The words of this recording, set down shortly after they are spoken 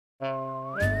Aloha,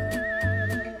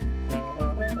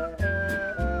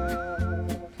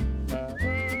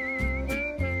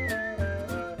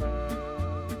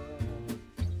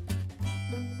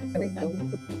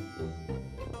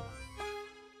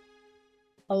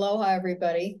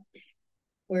 everybody.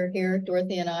 We're here,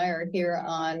 Dorothy and I are here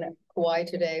on Kauai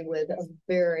today with a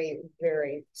very,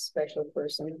 very special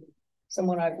person.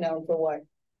 Someone I've known for what,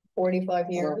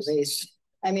 45 years?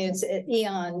 I mean, it's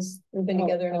eons. We've been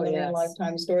together in a million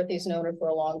lifetimes. Dorothy's known her for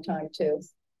a long time too.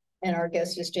 And our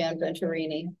guest is Jan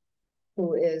Venturini,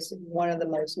 who is one of the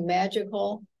most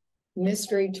magical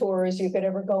mystery tours you could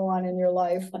ever go on in your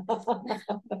life.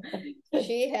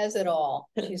 She has it all.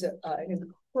 She's an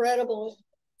incredible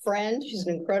friend. She's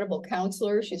an incredible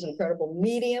counselor. She's an incredible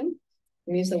medium.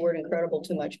 I use the word incredible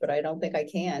too much, but I don't think I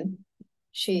can.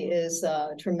 She is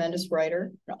a tremendous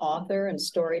writer, an author and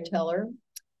storyteller,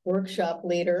 workshop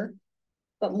leader.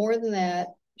 But more than that,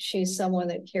 she's someone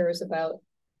that cares about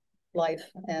life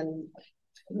and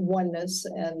oneness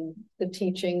and the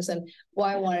teachings. And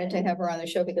why I wanted to have her on the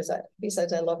show, because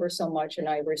besides I love her so much and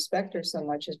I respect her so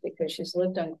much, is because she's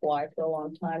lived on Kauai for a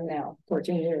long time now.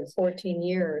 14 years. 14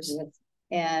 years. Yes.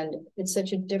 And it's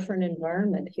such a different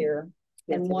environment here,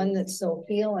 and one that's so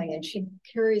healing. And she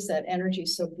carries that energy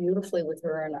so beautifully with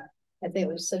her. And I think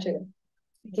it was such a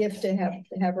gift to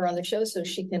have her on the show, so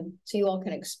you all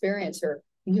can experience her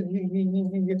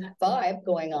vibe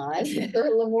going on, her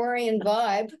Lemurian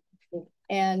vibe.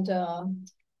 And how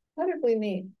did we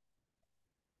meet?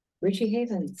 Richie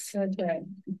Havens. That's right.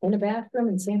 In a bathroom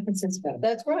in San Francisco.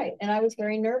 That's right. And I was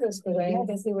very nervous because I didn't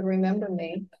think he would remember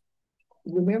me.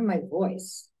 Remember my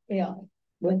voice. Yeah.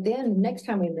 But then the next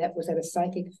time we met was at a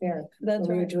psychic fair. That's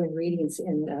right. We were doing readings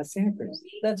in Santa Cruz.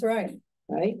 That's right.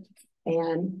 Right.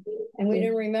 And we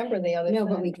didn't remember the other. No,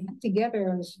 but we got together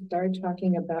and started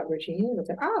talking about Richie Havens.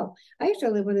 Oh, I used to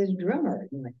live with his drummer.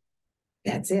 And like,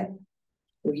 that's it.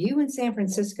 Were you in San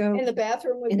Francisco? In the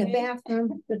bathroom with me? In the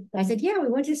bathroom. I said, yeah, we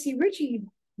went to see Richie.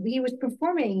 He was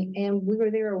performing and we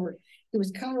were there. He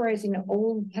was colorizing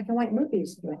old black and white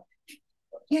movies.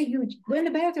 Yeah, you go in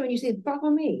the bathroom and you said,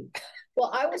 follow me. Well,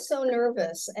 I was so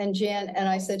nervous. And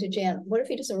I said to Jan, what if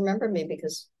he doesn't remember me?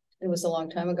 Because it was a long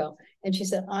time ago. And she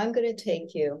said, I'm going to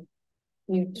take you.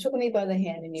 You took me by the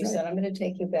hand and you said, I'm going to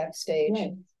take you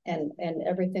backstage and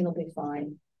everything will be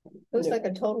fine. It was like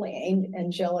a totally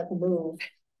angelic move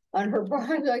on her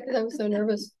part because I was so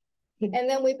nervous. And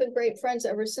then we've been great friends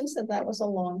ever since then. That was a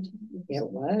long time. It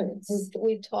was.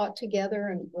 We taught together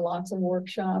and lots of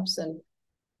workshops and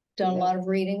done a lot of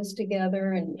readings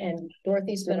together, and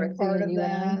Dorothy's been a part of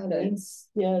that.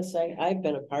 Yes, I've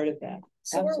been a part of that.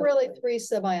 So absolutely. We're really three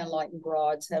semi-enlightened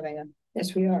broads having a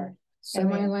yes, we are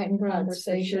semi-enlightened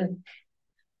conversation.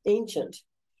 Ancient.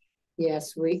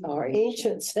 Yes, we are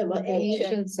ancient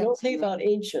semi-ancient. Don't leave out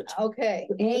ancient. Okay,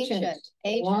 ancient,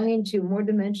 belonging to more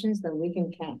dimensions than we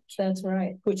can count. That's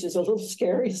right. Which is a little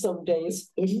scary some days.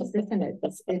 It is, isn't it?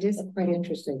 It is quite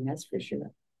interesting. That's for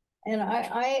sure. And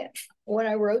when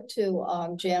I wrote to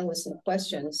Jan with some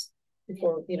questions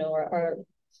before, our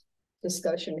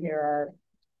discussion here, our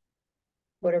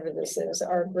whatever this is,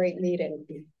 our great meeting.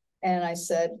 And I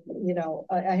said,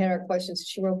 I had our questions.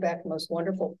 She wrote back the most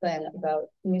wonderful thing about,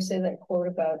 can you say that quote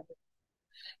about?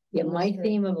 Yeah, my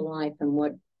theme of life and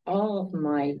what all of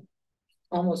my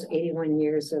almost 81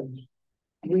 years of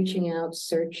reaching out,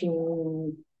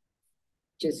 searching,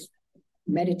 just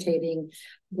meditating,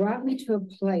 brought me to a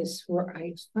place where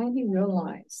I finally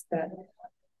realized that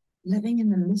living in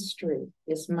the mystery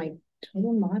is my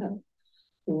total motto.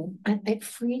 And it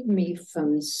freed me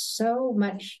from so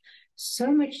much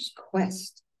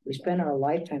quest. We spend our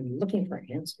lifetime looking for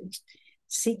answers,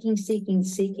 seeking.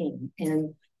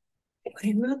 And what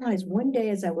I realized one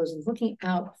day as I was looking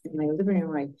out in my living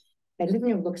room, my living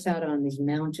room looks out on these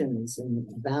mountains and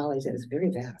valleys, and it's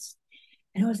very vast.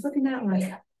 And I was looking out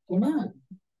like,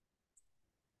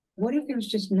 what if there was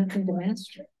just nothing to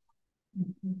master?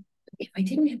 If I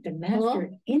didn't have to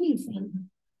master anything,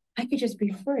 I could just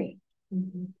be free.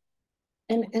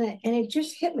 And it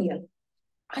just hit me.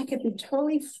 I could be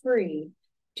totally free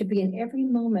to be in every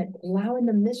moment, allowing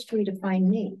the mystery to find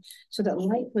me, so that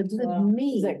light would live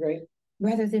me. Is that great?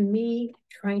 Rather than me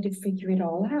trying to figure it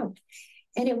all out.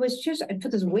 And it was just, I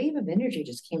put this wave of energy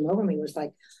just came over me. It was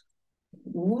like,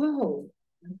 whoa.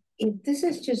 This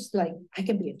is just like, I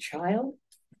can be a child,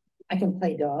 I can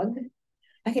play dog,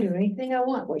 I can do anything I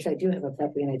want, which I do have a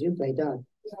puppy and I do play dog.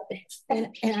 And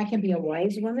I can be a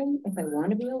wise woman if I want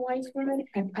to be a wise woman.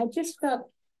 And I just felt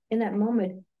in that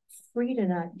moment free to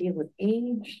not deal with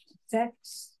age,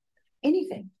 sex,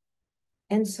 anything.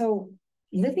 And so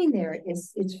living there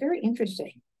it's very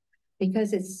interesting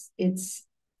because it's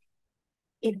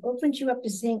it opens you up to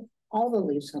seeing all the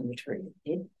leaves on the tree.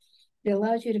 It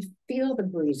allows you to feel the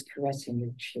breeze caressing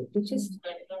your cheek. It just,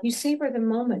 you savor the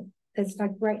moment. That's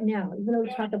like right now. Even though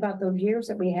we talk about those years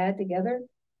that we had together,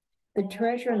 the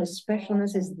treasure and the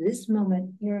specialness is this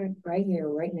moment here, right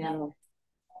now.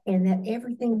 And that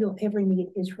everything you'll ever need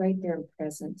is right there in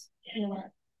presence. Yeah.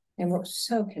 And we're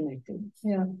so connected.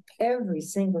 Yeah. Every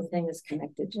single thing is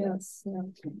connected to us.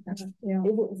 Yeah.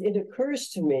 It occurs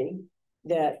to me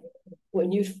that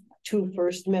when you two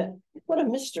first met, what a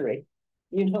mystery,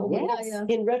 you know, Yes.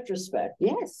 in retrospect.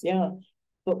 Yes. Yeah.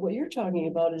 But what you're talking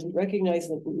about is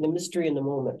recognizing the mystery in the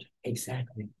moment.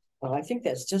 Exactly. Well, I think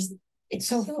that's just, It's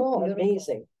so full.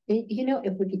 amazing. You know,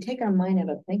 if we could take our mind out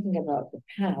of thinking about the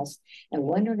past and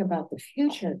wondering about the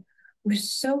future, we're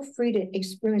so free to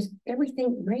experience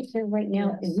everything right here, right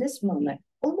now, in this moment.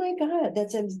 Oh my God,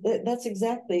 that's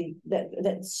exactly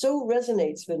that so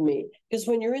resonates with me. Because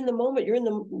when you're in the moment, you're in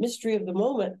the mystery of the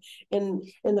moment, and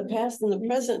in the past and the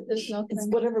present, it's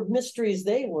whatever mysteries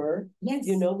they were. Yes.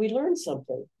 You know, we learned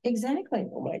something. Exactly.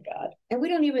 Oh my God. And we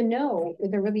don't even know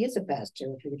if there really is a past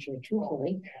or a future,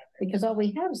 truthfully, because all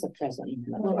we have is the present.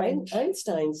 Well,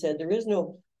 Einstein said there is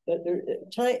no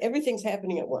time. Everything's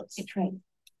happening at once. That's right.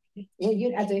 Well,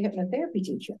 you, as a hypnotherapy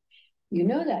teacher, you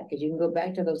know that because you can go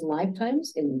back to those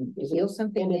lifetimes and heal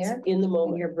something And there. it's in the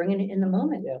moment. And you're bringing it in the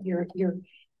moment. Yeah.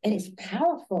 And it's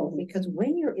powerful because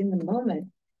when you're in the moment,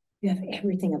 you have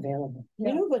everything available.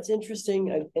 You know what's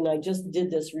interesting, and I just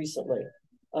did this recently,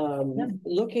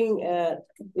 looking at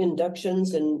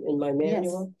inductions in my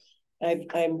manual. Yes.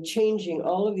 I'm changing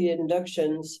all of the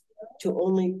inductions to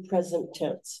only present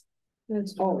tense.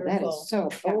 That's that is so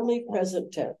powerful. Only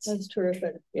present tense. That's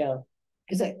terrific. Yeah.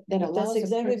 Because that's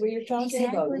exactly what you're talking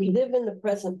about. We live in the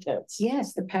present tense.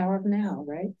 Yes, the power of now,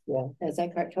 right? Yeah. As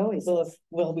Eckhart Tolle says.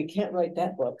 Well, we can't write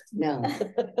that book. No.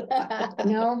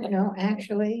 No,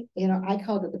 actually, you know, I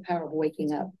called it the power of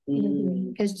waking up.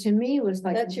 Because to me it was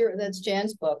like that's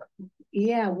Jan's book.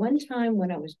 Yeah, one time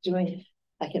when I was doing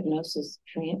a hypnosis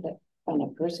training on a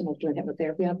person, I was doing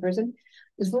hypnotherapy on a person,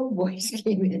 this little voice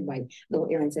came in my little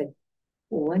ear and said,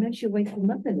 well, why don't you wake them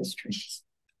up in this trance?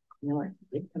 You know, I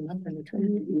wake them up in the trance.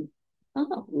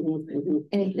 Oh,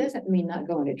 and it doesn't mean not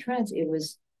go into trance. It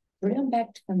was bring them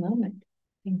back to the moment.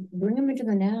 Bring them into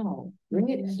the now. Bring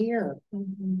it here.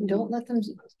 Don't let them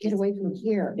get away from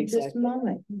here. Exactly. This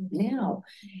moment now.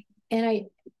 And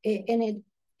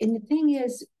the thing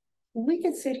is, we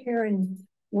could sit here and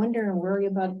wonder and worry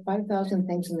about 5,000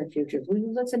 things in the future. If we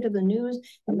listen to the news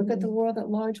and look at the world at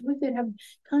large, we could have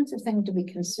tons of things to be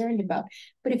concerned about.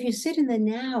 But if you sit in the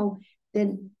now,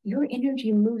 then your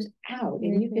energy moves out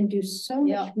and you can do so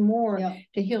much more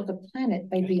to heal the planet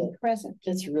by being present.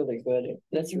 That's really good.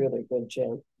 That's really good,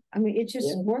 Jen. I mean, it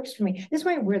just works for me. That's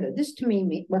why I wear that. This to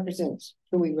me represents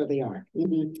who we really are.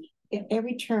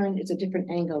 Every turn is a different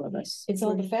angle of us. It's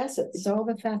all the facets. It's all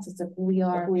the facets of who we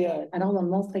are, and all the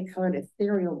multicolored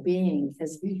ethereal beings.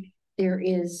 Because there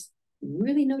is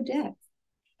really no death.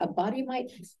 A body might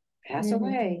pass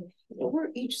away, but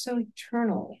we're each so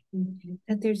eternal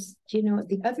that there's, you know,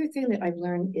 the other thing that I've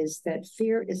learned is that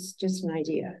fear is just an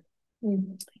idea.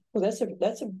 Well, that's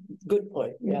a good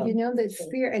point. Yeah. You know, that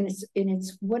fear, and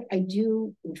it's what I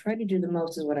do and try to do the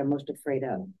most is what I'm most afraid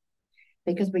of.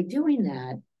 Because by doing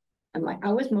that,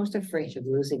 I was most afraid of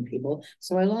losing people.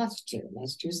 So I lost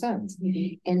two sons.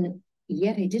 And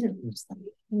yet I didn't lose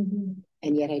them.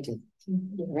 And yet I didn't.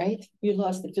 Right? You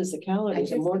lost the physicality,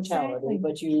 the mortality,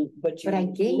 but I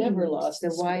gained never lost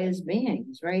the wise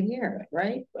beings right here,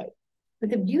 right? But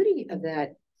the beauty of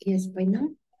that is by not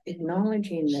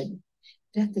acknowledging that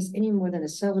death is any more than a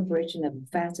celebration of a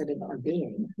facet of our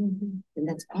being. And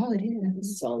that's all it is.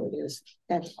 That's all it is.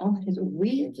 That's all it is.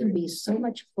 We can be so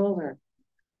much fuller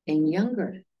and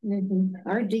younger.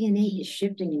 Our DNA is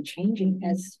shifting and changing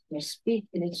as we speak,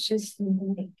 and it's just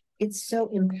it's so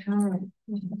empowering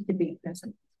to be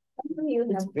present.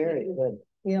 It's very good.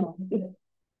 Yeah, I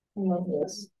love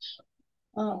this.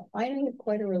 I had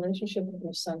quite a relationship with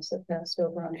your sons that passed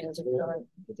over on his time.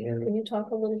 Can you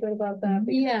talk a little bit about that?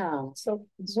 Because so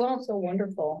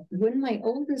wonderful. When my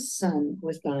oldest son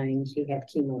was dying, he had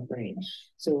chemo brain,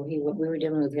 so we were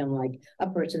dealing with him like a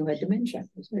person who had dementia.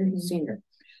 He was very senior.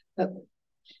 But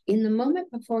in the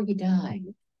moment before he died,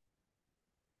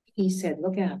 he said,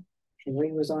 look out. And where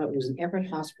he was on, it was an Everett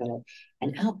hospital.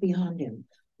 And out beyond him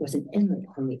was an inlet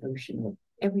on the ocean where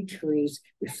every tree's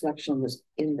reflection was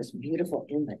in this beautiful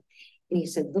inlet. And he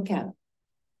said, look out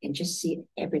and just see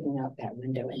everything out that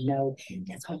window and know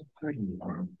that's all part of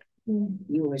you.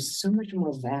 You are so much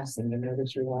more vast than you know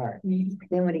that you are.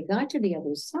 Then when he got to the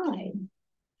other side,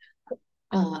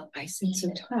 I said, so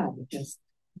Todd, because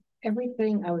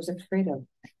everything I was afraid of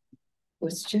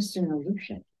was just an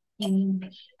illusion.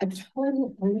 A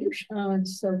total illusion. Oh,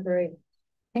 it's so great.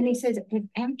 And he says, and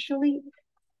actually,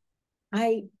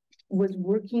 I was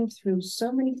working through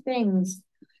so many things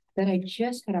that I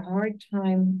just had a hard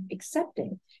time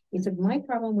accepting. He said, my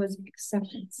problem was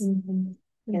acceptance.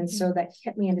 And so that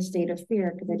kept me in a state of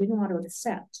fear because I didn't want to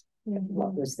accept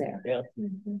what was there. Yeah.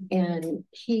 And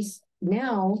he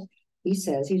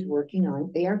says he's working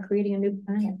on, they are creating a new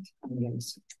planet on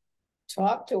Venus.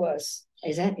 Talk to us.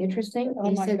 Is that interesting? Oh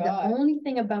He my said God. the only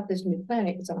thing about this new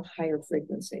planet is on a higher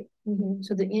frequency.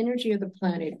 So the energy of the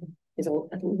planet is a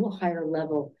little higher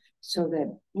level, so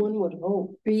that One would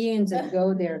hope. beings that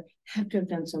go there have to have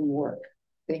done some work.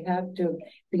 They have to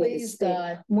be in a Please, state,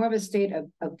 God. more of a state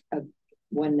of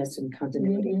oneness and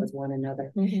continuity with one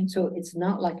another. So it's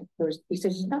not like a person, he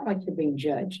says, it's not like you're being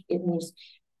judged. It means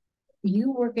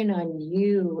you working on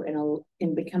you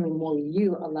and becoming more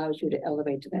you allows you to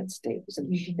elevate to that state. So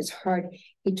it's hard.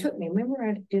 He took me, remember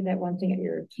I did that one thing at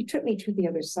your, he took me to the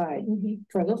other side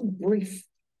for a little brief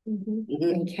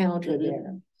encounter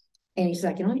there. And he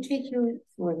said, I can only take you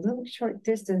for a little short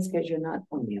distance because you're not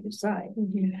on the other side.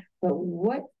 But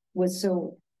what was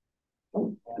so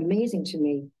amazing to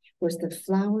me was the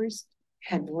flowers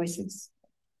had voices.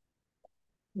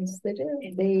 Yes, they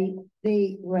do.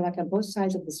 They were like on both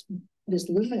sides of this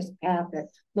luminous path that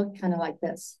looked kind of like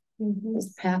this.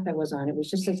 This path I was on, it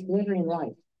was just this glittering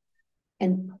light.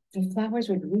 And the flowers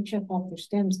would reach up off their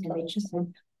stems and they just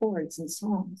had chords and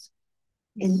songs.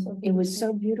 And it was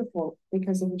so beautiful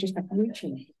because it was just like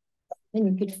reaching. And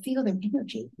you could feel their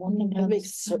energy. That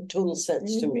makes total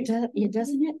sense to me.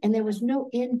 Doesn't it? And there was no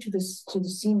end to the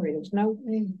scenery. There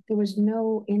was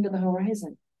no end to the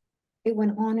horizon. It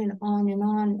went on and on and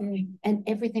on, and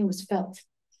everything was felt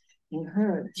and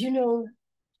heard. You know,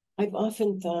 I've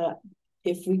often thought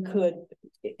if we could,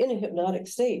 in a hypnotic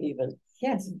state even,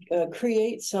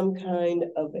 create some kind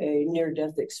of a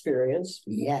near-death experience,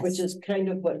 which is kind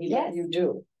of what he let you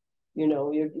do. You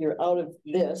know, you're out of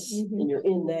this and you're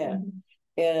in that.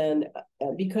 And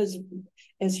because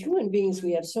as human beings,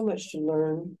 we have so much to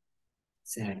learn.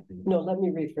 Exactly. No, let me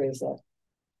rephrase that.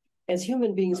 As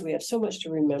human beings, we have so much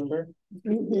to remember.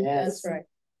 That's right.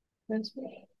 That's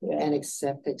right. And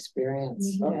accept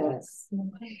experience. Yes.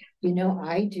 You know,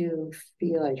 I do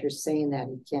feel as you're saying that,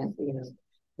 you can't, you know,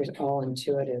 there's all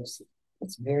intuitives.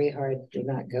 It's very hard to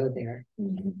not go there.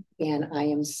 And I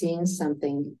am seeing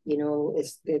something, you know,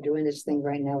 they're doing this thing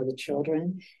right now with the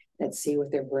children that see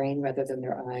with their brain rather than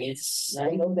their eyes.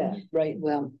 Right? I know that. Right.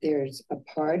 Well, there's a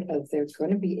part of they're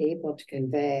going to be able to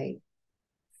convey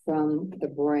from the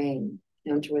brain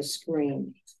onto a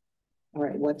screen, all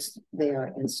right, what's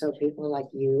there. And so people like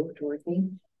you, Dorothy,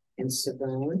 and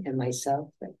Simone, and myself,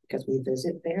 because we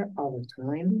visit there all the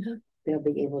time, they'll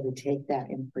be able to take that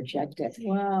and project it.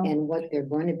 Wow. And what they're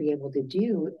going to be able to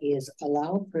do is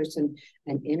allow a person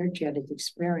an energetic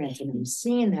experience. And I'm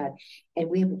seeing that, and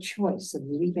we have a choice of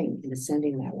leaving and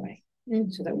ascending that way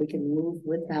so that we can move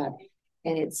with that.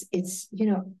 And it's, you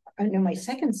know, I know my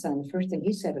second son, the first thing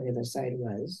he said on the other side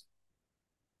was,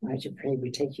 I should pray we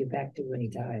take you back to when he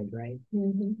died, right?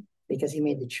 Because he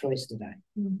made the choice to die.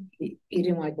 He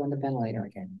didn't want to go on the ventilator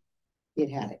again.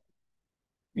 He had it.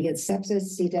 He had sepsis,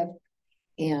 C. diff,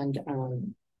 and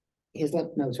his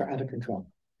lymph nodes were out of control.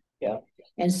 Yeah.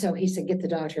 And so he said, get the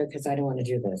doctor because I don't want to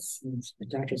do this. And the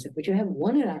doctor said, but you have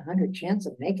 1 in 100 chance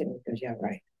of making it. He goes, yeah,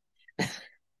 right.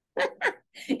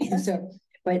 And so,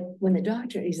 but when the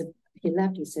doctor, he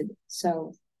left, he said,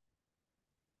 so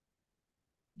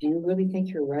do you really think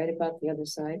you're right about the other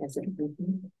side? I said,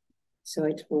 So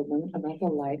I told him about the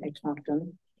light. I talked to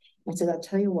him. I said, I'll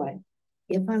tell you what,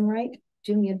 if I'm right,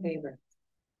 do me a favor.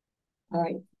 All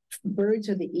right, birds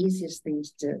are the easiest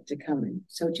things to come in.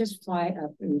 So just fly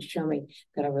up and show me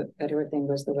that everything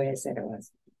was the way I said it was.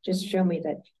 Just show me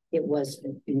that it was.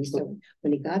 And so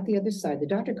when he got the other side, the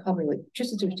doctor called me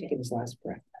just as he was taking his last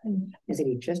breath. I said,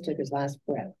 he just took his last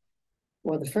breath.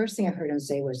 Well, the first thing I heard him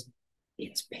say was,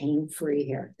 it's pain-free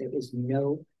here. There is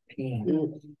no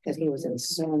pain because he was in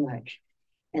so much.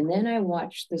 And then I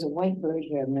watched, there's a white bird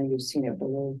here. I know you've seen it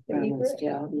below down on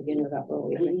scale. You know that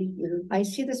bird. I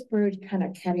see this bird kind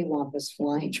of cattywampus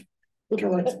flying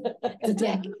towards the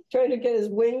deck. Trying to get his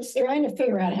wings. Trying to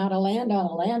figure out how to land on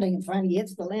a landing. And finally he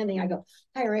hits the landing. I go,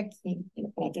 hi, Rick. He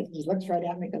looks right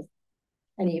at me and goes,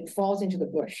 and he falls into the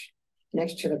bush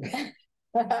next to the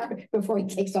bed before he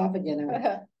takes off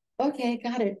again. Okay,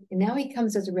 got it. And now he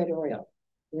comes as a red oriole.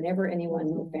 Whenever anyone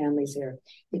in the family's here,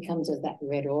 he comes as that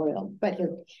red oriole. But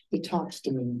he talks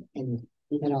to me and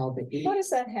at all. But How does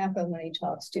that happen when he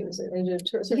talks to you? Is it a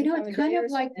you know, it's kind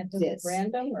of like this.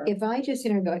 Random or? If I just,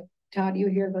 go, Todd, you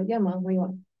here? Go, yeah, Mom, what do you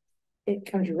want? It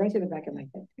comes right to the back of my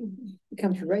head. It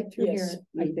comes right through here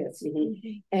like this.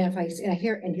 And if I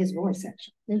hear it in his voice,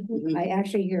 actually, I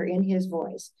actually hear in his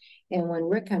voice. And when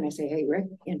Rick kind of say, hey, Rick,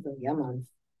 and go, yeah, Mom,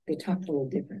 they talk a little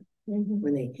different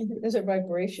when they. Is it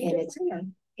vibration?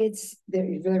 And it's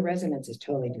their resonance is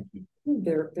totally different.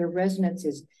 Their resonance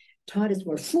is, Todd is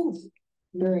more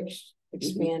very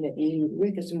expanded.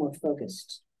 Rick is more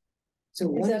focused.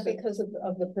 So is that because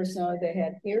of the personality they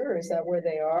had here, or is that where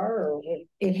they are, or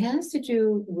it has to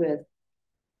do with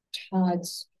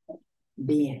Todd's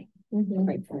being,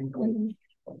 quite frankly,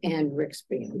 and Rick's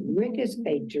being. Rick is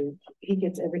he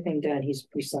gets everything done. He's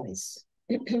precise.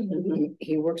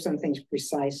 He works on things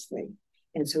precisely,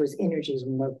 and so his energy is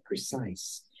more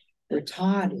precise. Where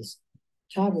Todd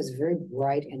was very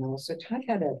bright, and also Todd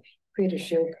had create a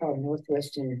show called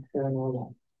Northwestern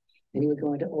Paranormal, and he would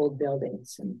go into old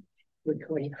buildings and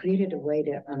record. He created a way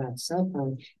on a cell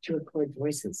phone to record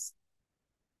voices,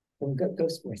 from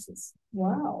ghost voices.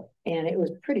 Wow! And it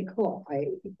was pretty cool.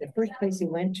 The first place he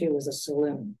went to was a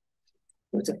saloon.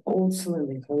 It was an old saloon,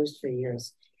 been closed for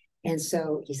years. And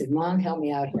so he said, "Mom, help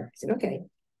me out here." I said, "Okay,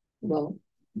 well,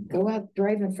 go out,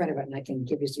 drive in front of it, and I can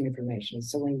give you some information."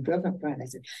 So when he drove in front, I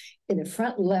said, in the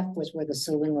front left was where the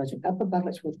saloon was, and up above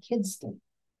it's where the kids stayed.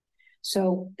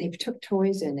 So they took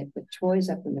toys in, they put toys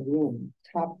up in the room,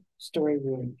 top story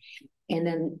room,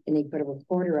 and they put a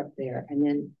recorder up there, and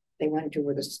then they went to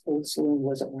where the old saloon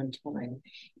was at one time,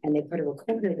 and they put a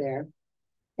recorder there,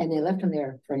 and they left him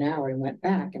there for an hour and went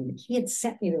back, and he had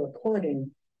sent me the recording,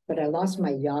 but I lost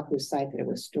my Yahoo site that it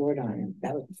was stored on, and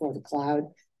that was before the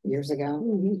cloud years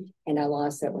ago, and I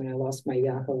lost that when I lost my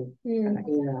Yahoo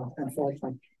email,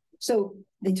 unfortunately. So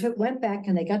they went back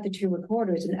and they got the two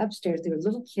recorders, and upstairs there were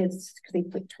little kids because they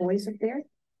put toys up there.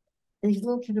 And these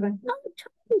little kids were like, "Oh,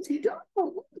 toys,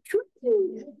 oh,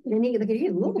 toys." And they could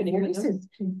hear little voices.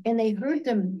 And they heard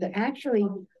them. Actually,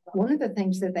 one of the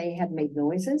things that they had made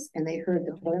noises, and they heard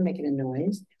the toy making a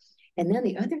noise. And then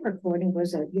the other recording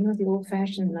was the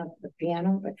old-fashioned the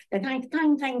piano, but the tang,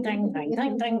 tang, tang, tang, tang,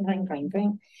 tang, tang, tang, tang,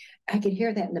 tang. I could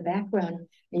hear that in the background,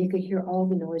 and you could hear all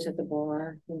the noise at the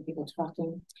bar and people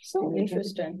talking. So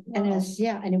interesting. And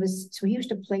it was so he used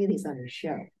to play these on his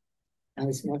show. On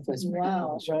this Northwest.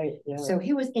 Wow. Right. Yeah. So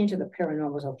he was into the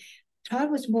paranormal. So Todd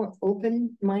was more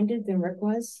open-minded than Rick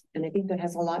was. And I think that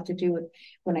has a lot to do with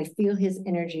when I feel his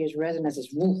energy, his resonance is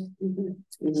woof.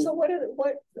 So what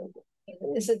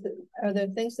is it? Are there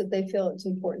things that they feel it's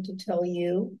important to tell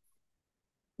you?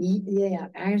 Yeah.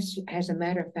 As a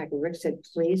matter of fact, Rick said,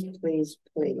 please, please,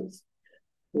 please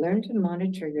learn to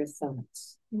monitor your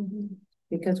thoughts.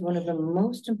 Because one of the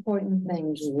most important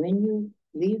things when you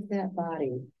leave that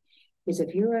body is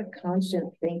if you're a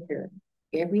constant thinker,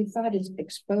 every thought is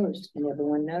exposed and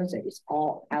everyone knows it. It's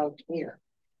all out here.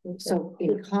 So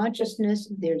in consciousness,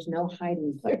 there's no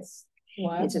hiding place.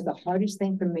 Wow. It's just the hardest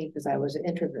thing for me because I was an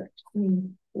introvert.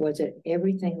 Was it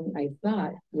everything I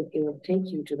thought, it would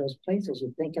take you to those places.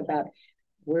 You think about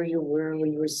where you were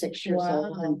when you were 6 years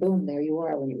old, and boom, there you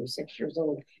are when you were 6 years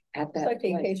old at that it's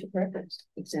like a case of records.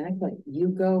 Exactly. You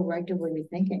go right to where you're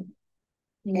thinking.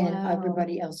 And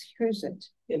everybody else hears it.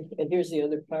 And here's the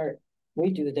other part.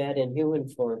 We do that in human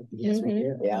form. Yes, we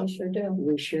do. Yeah, we sure do.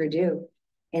 We sure do.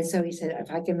 And so he said, if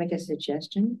I can make a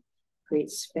suggestion, create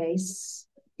space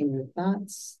in your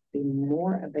thoughts, be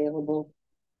more available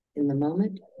in the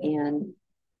moment, and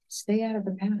stay out of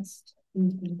the past.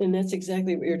 And that's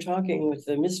exactly what you're talking with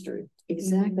the mystery.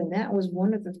 Exactly. And that was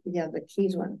one of the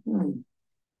keys.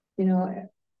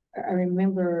 I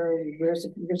remember years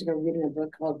ago reading a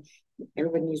book called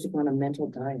Everybody Needs to Go on a Mental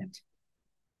Diet.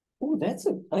 Oh,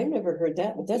 I never heard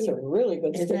that, but that's a really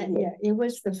good statement. It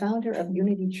was the founder of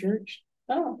Unity Church.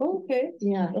 Oh, okay.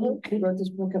 Yeah, he wrote this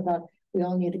book about we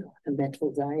all need to go on a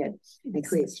mental diet and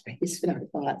create space in our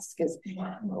thoughts because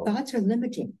thoughts are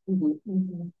limiting,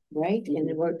 right?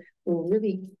 And we're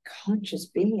really conscious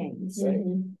beings,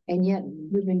 and yet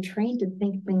we've been trained to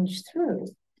think things through.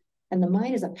 And the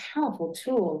mind is a powerful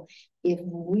tool if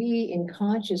we in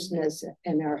consciousness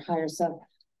and our higher self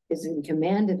is in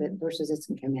command of it versus it's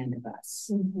in command of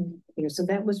us. So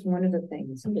that was one of the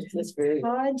things. That's very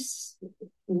Todd's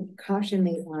cautioned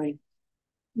me on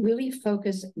really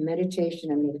focus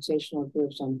meditation and meditational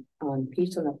groups on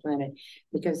peace on the planet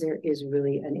because there is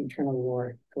really an internal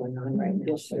war going on right now.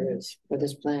 Yes, there is. For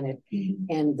this planet.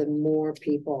 And the more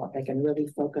people that can really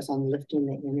focus on lifting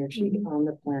the energy on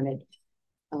the planet,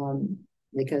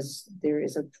 because there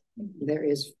is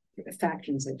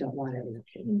factions that don't want it.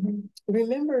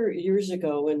 Remember years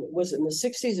ago, when was it in the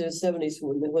 60s or 70s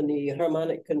when the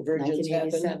harmonic convergence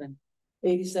happened?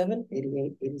 87?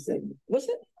 88, 87. Was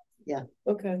it? Yeah.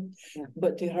 Okay. Yeah.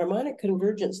 But the harmonic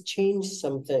convergence changed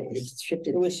some things. It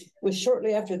shifted. It was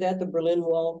shortly after that the Berlin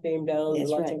Wall came down.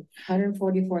 That's right.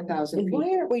 144,000 people.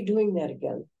 Why aren't we doing that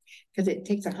again? Because it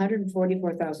takes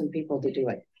 144,000 people to do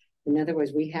it. In other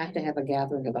words, we have to have a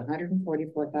gathering of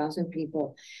 144,000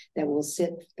 people that will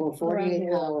sit for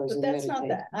 48 hours. But that's not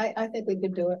that. I think we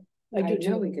could do it. I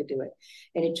know we could do it.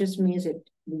 And it just means that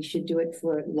we should do it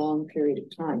for a long period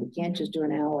of time. We can't just do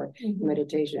an hour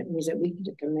meditation. It means that we need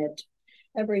to commit.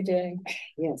 Every day.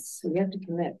 Yes, we have to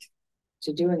commit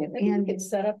to doing it. Maybe and we could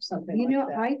set up something. You know, like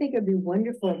that. I think it'd be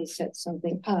wonderful to set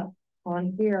something up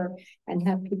on here and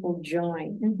have people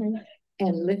join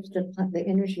and lift the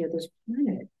energy of this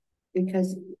planet,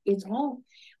 because it's all,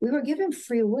 we were given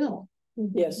free will.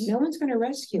 Yes. No one's going to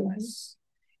rescue us.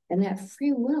 And that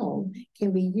free will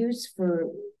can be used for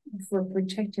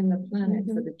protecting the planet,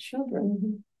 for the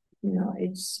children. You know,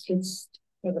 it's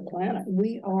for the planet.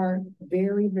 We are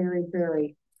very, very,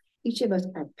 very, each of us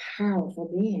are powerful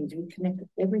beings. We connect with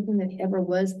everything that ever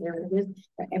was, ever is,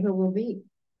 or ever will be.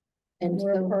 And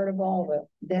we're a part of all of it.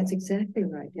 That's exactly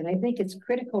right. And I think it's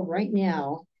critical right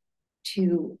now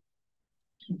to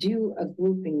do a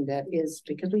grouping that is,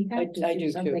 because we have to do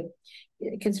something.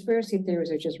 Too. Conspiracy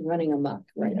theories are just running amok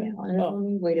right now. And the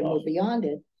only way to move beyond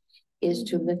it is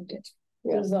to lift it.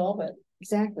 Resolve it.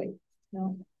 Exactly.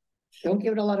 No. Don't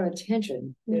give it a lot of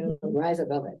attention. Rise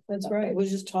above it. That's right. I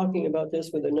was just talking about this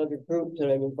with another group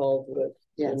that I'm involved with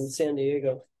in San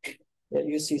Diego, at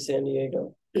UC San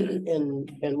Diego.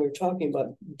 And we're talking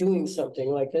about doing something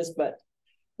like this, but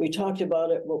we talked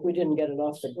about it, but we didn't get it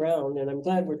off the ground. And I'm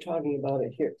glad we're talking about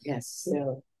it here. Yes.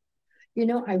 Yeah. You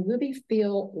know, I really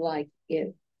feel like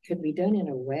it could be done in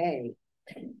a way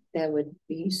that would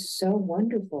be so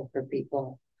wonderful for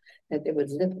people, that they would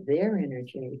lift their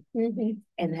energy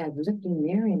and have lifting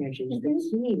their energy is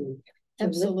the key.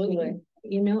 Absolutely. Lifting,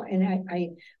 you know, and I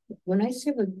when I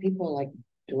sit with people like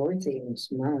Dorthy and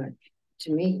Simone,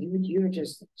 to me, you're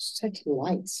just such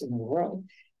lights in the world.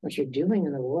 What you're doing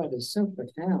in the world is so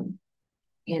profound.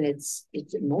 And it's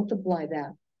multiply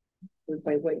that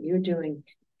by what you're doing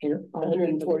in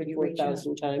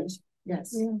 144,000 times.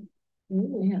 Yes.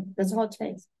 Yeah. That's all it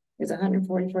takes. It's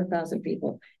 144,000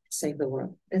 people to save the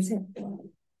world. That's it.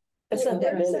 That's not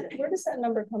that many. Where does that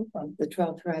number come from? The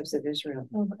 12 tribes of Israel.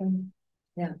 Okay.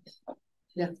 Yeah.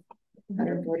 Yeah.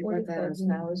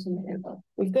 144,000.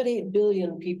 We've got 8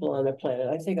 billion people on the planet.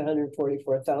 I think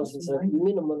 144,000 is a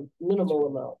minimal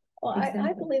amount. Well,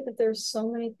 I believe that there's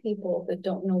so many people that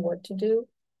don't know what to do.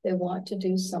 They want to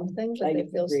do something, but they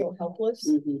feel so helpless.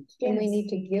 And we need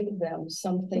to give them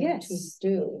something to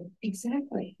do.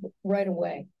 Exactly. Right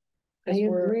away. I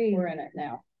agree. We're in it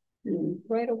now.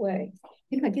 Right away.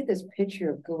 You know, I get this picture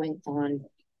of going on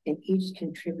and each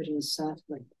contributing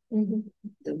softly.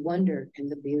 The wonder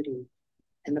and the beauty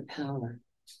and the power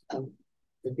of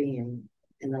the being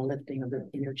and the lifting of the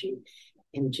energy,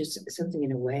 and just something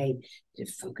in a way that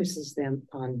focuses them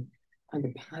on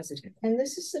the positive. And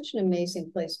this is such an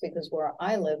amazing place, because where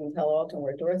I live in Palo Alto,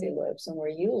 where Dorothy lives, and where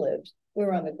you lived, we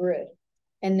were on the grid.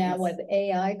 And now with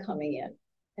AI coming in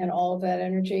and all of that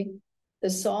energy, the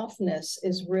softness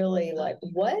is really like,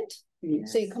 what?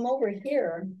 So you come over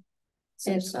here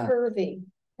and it's curvy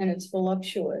and it's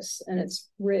voluptuous and it's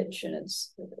rich and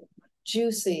it's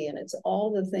juicy and it's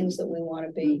all the things that we want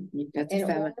to be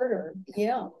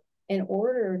in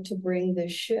order to bring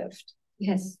this shift.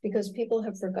 Yes, because people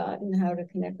have forgotten how to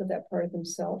connect with that part of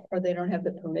themselves, or they don't have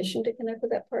the permission to connect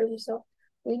with that part of themselves.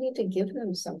 We need to give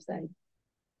them something.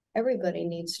 Everybody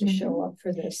needs to show up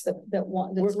for this.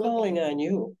 We're calling on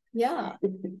you. Yeah,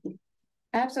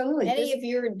 absolutely. Any of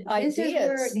your ideas. This is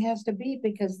where it has to be,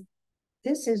 because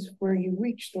this is where you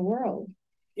reach the world.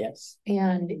 Yes,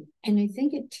 and I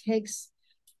think it takes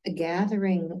a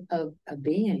gathering of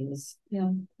beings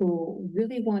who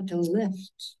really want to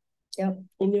lift. Yep.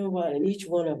 You know what? And each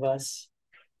one of us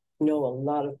know a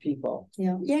lot of people.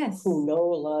 Yeah. Yes. Who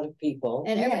know a lot of people.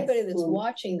 And everybody that's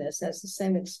watching this has the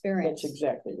same experience. That's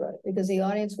exactly right. Because the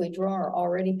audience we draw are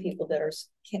already people that are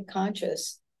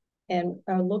conscious and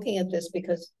are looking at this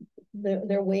because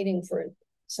they're waiting for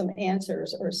some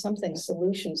answers or something,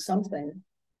 solution, something,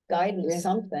 guidance,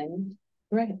 something.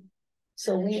 Right.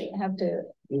 So we have to,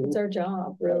 it's our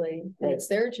job, really. And it's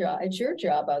their job. It's your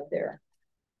job out there.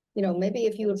 You know, maybe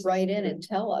if you would write in and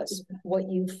tell us what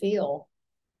you feel,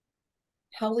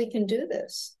 how we can do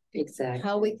this. Exactly.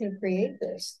 How we can create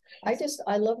this.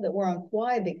 I love that we're on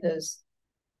Kauai, because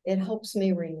it helps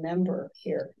me remember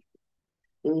here.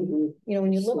 Mhm. You know,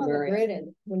 when you live on the Very. grid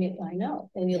and I know,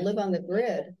 and you Yeah. live on the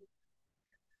grid,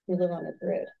 you live on the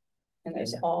grid. And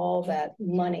there's all that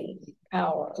money,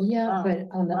 power. Yeah, but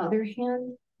on the wow. other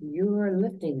hand, you're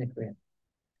lifting the grid.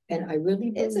 And I really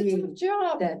It's a tough believe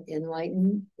job. that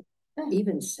enlightened,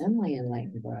 even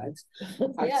semi-enlightened rods,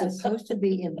 are Yes. supposed to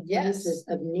be in Yes. places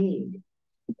of need.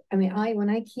 I mean, when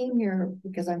I came here,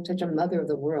 because I'm such a mother of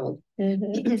the world,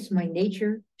 Mhm. it's my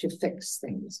nature to fix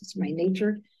things. It's my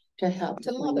nature to help. To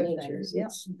It's my mother nature. things, yeah.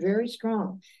 It's very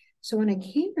strong. So when I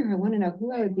came here, I want to know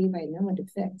who I would be if I had no one to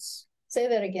fix. Say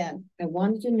that again. I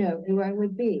wanted to know who I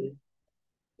would be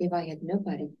if I had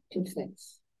nobody to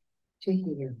fix, to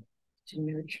hear, to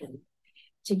nurture,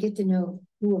 to get to know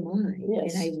who am I.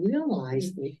 Yes. And I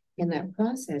realized in that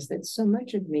process that so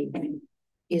much of me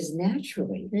is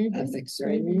naturally a fixer,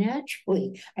 and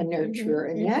naturally a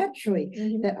nurturer, and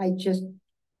naturally that I just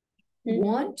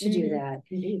want to do that.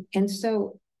 And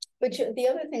so, but the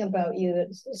other thing about you that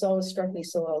has always struck me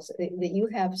so well is that you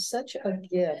have such a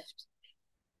gift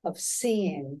of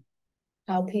seeing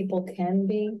how people can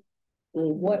be,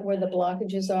 where the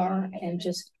blockages are, and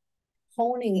just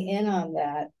honing in on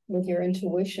that with your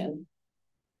intuition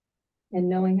and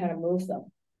knowing how to move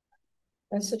them.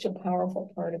 That's such a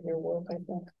powerful part of your work, I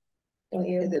think. Don't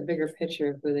you? the bigger picture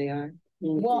of who they are.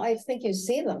 Well, I think you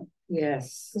see them.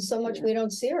 Yes. There's so much we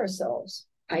don't see ourselves.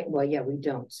 Well, yeah, we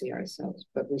don't see ourselves,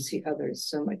 but we see others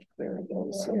so much clearer than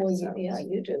we see ourselves. Yeah,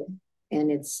 you do. And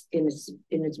it's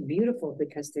beautiful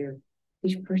because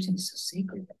each person is so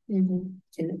sacred. And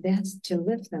that's to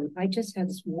lift them. I just had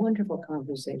this wonderful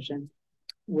conversation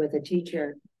with a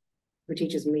teacher who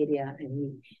teaches media, and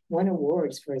he won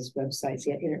awards for his websites.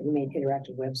 He made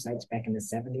interactive websites back in the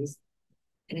 70s.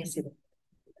 And I said,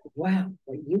 wow,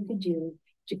 what you could do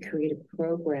to create a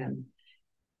program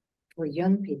for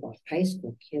young people, high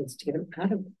school kids, to get them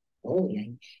out of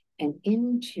bullying and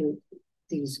into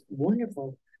these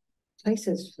wonderful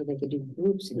places so they could do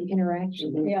groups and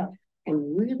interaction. Yeah.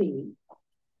 And really,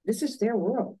 this is their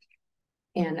world.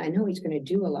 And I know he's going to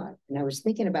do a lot. And I was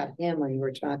thinking about him when you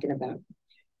were talking about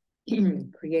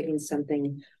creating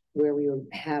something where we would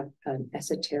have an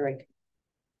esoteric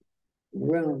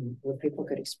room where people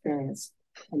could experience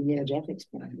a near-death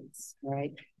experience,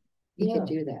 right? He could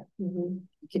do that.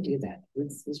 He could do that.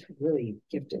 He's really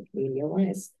gifted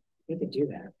media-wise. He could do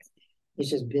that. He's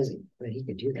just busy, but he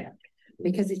could do that.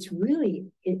 Because it's really,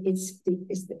 it's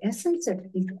the essence of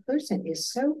each person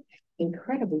is so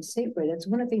incredibly sacred. That's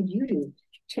one of the things you do.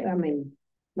 I mean,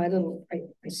 I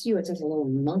see you as a little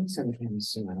monk sometimes,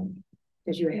 Simone.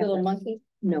 Because you have a little monkey?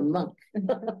 No, monk.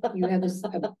 You have this,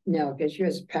 no, because you're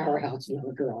a powerhouse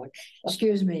little girl.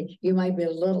 Excuse me, you might be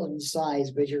a little in size,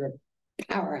 but you're a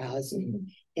powerhouse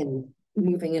in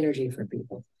moving energy for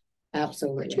people.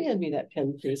 Absolutely. Could you hand me that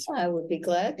pen, please? I would be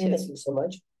glad to. Thank you so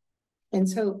much. And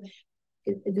so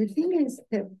the thing is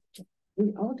that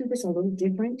we all do this a little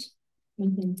different,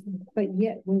 but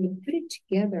yet when you put it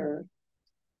together,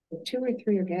 the 2 or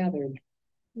 3 are gathered,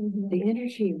 the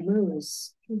energy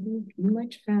moves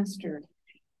much faster.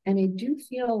 And I do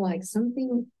feel like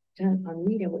something done on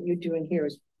media, what you're doing here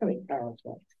is really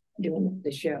powerful, doing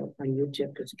the show on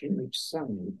YouTube because it can reach so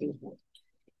many people.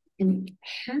 And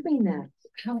having that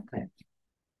outlet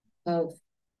of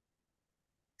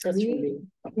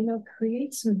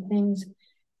create some things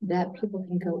that people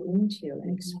can go into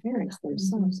and experience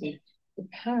themselves. And the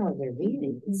power of their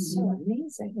reading is so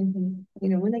amazing. You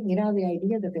know, when they get out of the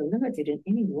idea that they're limited in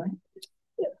any way.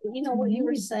 You know what you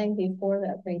were saying before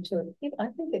that thing too. I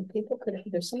think that people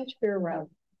there's so much fear around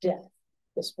death,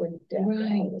 this word death,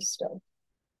 and all this stuff.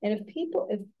 And if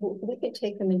we could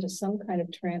take them into some kind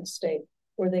of trance state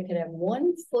where they could have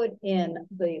one foot in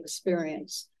the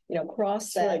experience,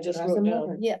 cross that. I just wrote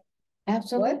down. Yeah,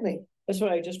 absolutely. What? That's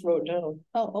what I just wrote down.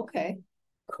 Oh, okay,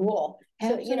 cool.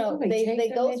 Absolutely. So they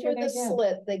go through the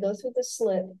slit. They go through the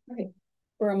slit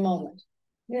for a moment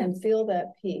and feel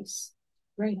that peace,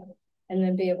 right, and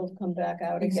then be able to come back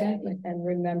out again and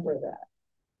remember that.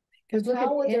 Because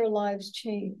how would their lives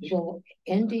change? Well,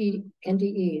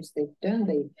 NDEs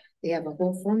they have a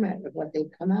whole format of what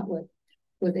they've come out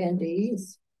with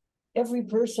NDEs. Every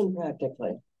person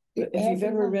practically. If you've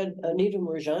ever read Anita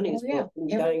Moorjani's book,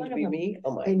 Dying to Be Me,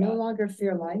 oh my God. They no longer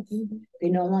fear life. They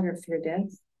no longer fear death.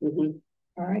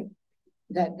 All right.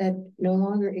 That no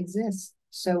longer exists.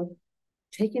 So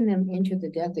taking them into the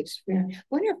death experience. I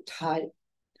wonder if Todd,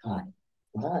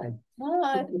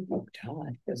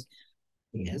 because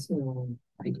he has no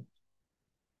idea.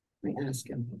 I ask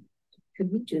him, could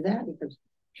we do that? Because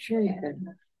sure you could.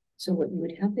 So what you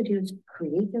would have to do is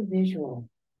create the visual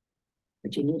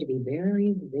but you need to be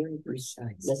very, very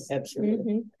precise.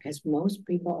 Absolutely. Because most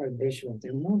people are visual.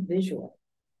 They're more visual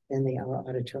than they are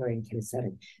auditory and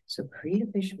kinesthetic. So create a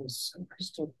visual so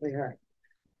crystal clear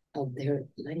of their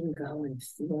letting go and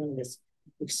feeling this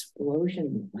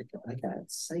explosion, like a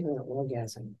cellular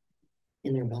orgasm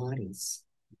in their bodies.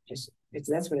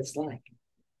 That's what it's like.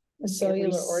 A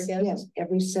cellular orgasm? Yes,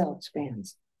 every cell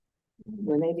expands.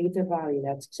 When they leave their body,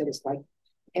 that's said, it's like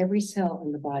every cell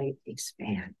in the body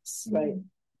expands. Right.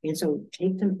 And so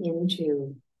take them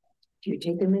into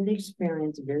the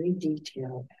experience, very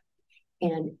detailed,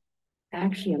 and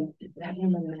actually let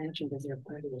them imagine that their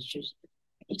body is just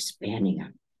expanding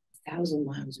up 1,000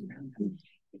 miles around them.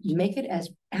 Make it as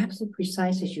absolutely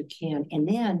precise as you can, and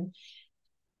then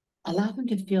allow them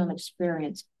to feel and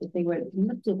experience that they were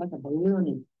lifted like a balloon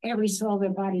and every cell of their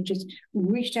body just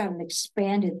reached out and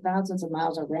expanded thousands of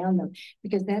miles around them,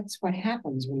 because that's what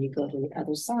happens when you go to the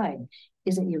other side,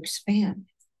 is that you expand.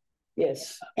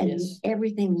 Yes. And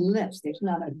everything lifts. There's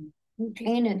not a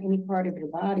pain in any part of your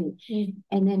body.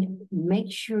 And then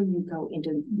make sure you go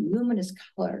into luminous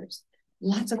colors,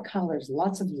 lots of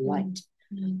light,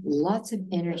 lots of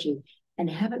energy, and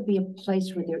have it be a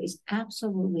place where there is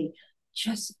absolutely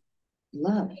just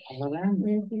love all around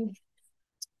you.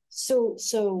 So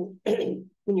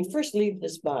when you first leave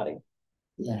this body,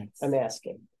 yes, I'm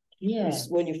asking. Yes.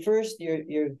 When you first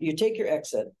you take your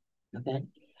exit. Okay.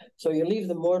 So you leave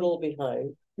the mortal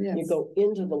behind. Yes. You go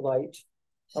into the light,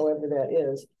 however that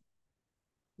is.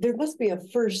 There must be a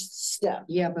first step.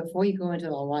 Yeah, before you go into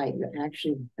the light, you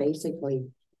actually basically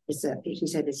he said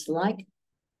it's like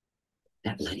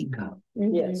that letting go.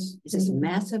 Yes. It's this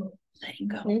massive letting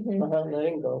go.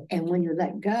 Letting go. And when you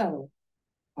let go,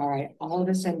 all right, all of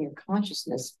a sudden your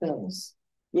consciousness fills.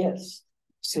 Yes.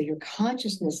 So your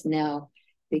consciousness now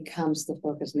becomes the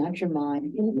focus, not your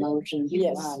mind, your emotions,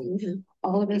 your body.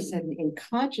 All of a sudden in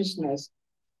consciousness,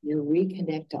 you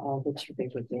reconnect to all that you've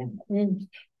ever been.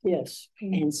 Yes.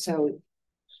 And so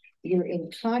you're in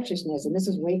consciousness, and this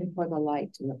is way before the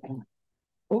light in the back.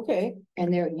 Okay.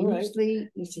 And there's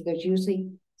usually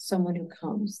someone who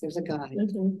comes. There's a guide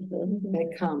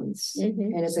that comes.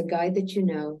 And it's a guide that you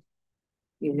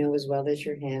know as well as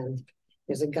your hand.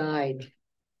 There's a guide,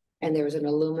 and there's an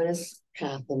luminous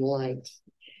path and light.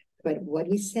 But what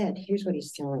he said, here's what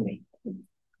he's telling me.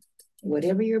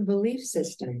 Whatever your belief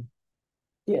system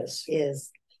is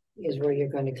where you're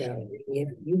going to go. If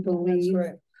you believe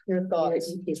your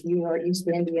thoughts. If you are East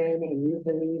Indian and you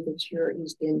believe that you're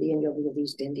East Indian, you'll be with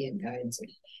East Indian guides.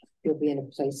 You'll be in a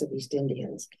place of East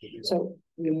Indians. So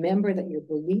remember that your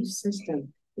belief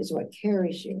system is what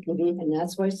carries you. And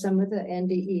that's why some of the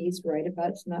NDEs write about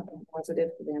it's not positive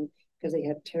for them, because they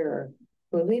have terror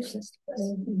belief systems.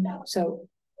 So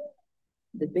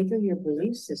the bigger your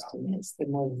belief system is, the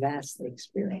more vast the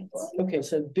experience. Okay,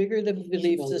 so bigger the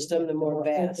belief system, the more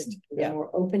vast. The more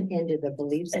open-ended the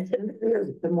belief system,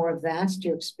 the more vast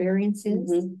your experience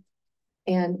is.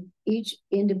 And each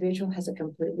individual has a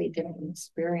completely different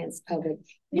experience of it,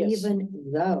 even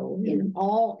though in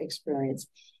all experience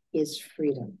is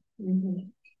freedom.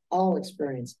 All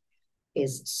experience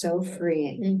is so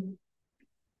freeing.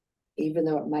 Even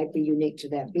though it might be unique to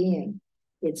that being,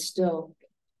 it still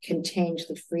contains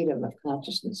the freedom of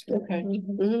consciousness. Okay.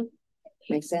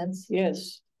 Make sense?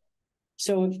 Yes.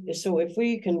 So if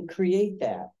we can create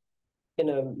that in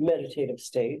a meditative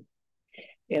state,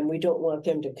 and we don't want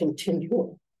them to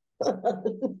continue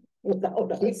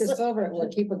without keep the silver,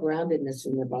 keep a groundedness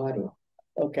in your body.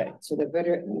 Okay. So the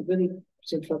better, you really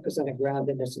should focus on a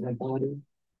groundedness in the body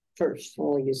first.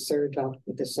 Or you surge off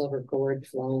with the silver cord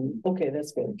flowing. Okay,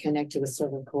 that's good. Connect to the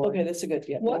silver cord. Okay, that's a good.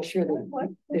 Yeah. Make sure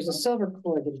that there's a silver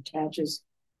cord that attaches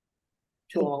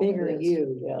to a bigger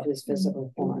you to this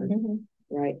physical form.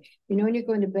 Right. You know, when you're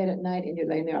going to bed at night and you're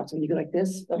laying there, and you go like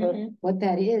this, what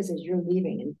that is you're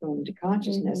leaving and going into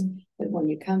consciousness. But when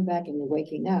you come back and you're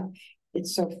waking up,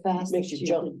 it's so fast. It makes you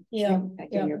jump. Back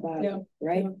in your body.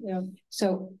 Right.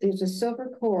 So there's a silver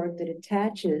cord that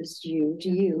attaches you to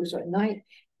you. So at night,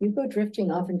 you go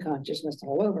drifting off in consciousness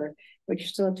all over, but you're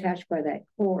still attached by that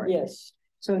cord. Yes.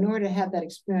 So in order to have that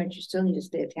experience, you still need to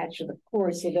stay attached to the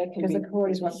cord. So that can be, the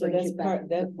cord is what brings you back.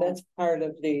 That's part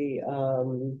of the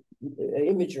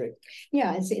imagery.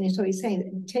 Yeah, and so he's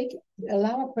saying,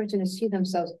 allow a person to see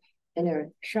themselves in their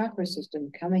chakra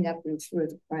system coming up and through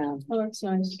the crown. Oh, that's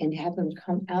nice. And have them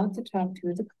come out the top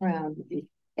through the crown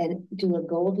and do a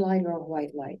gold light or a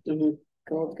white light.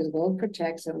 Gold, because gold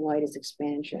protects and white is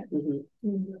expansion.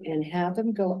 And have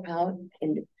them go out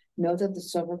and know that the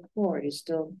silver cord is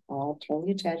still all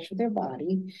totally attached to their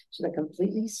body, so they're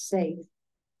completely safe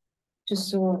to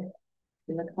soar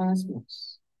in the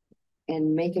cosmos.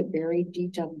 and make it very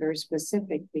detailed, very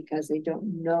specific, because they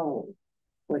don't know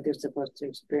what they're supposed to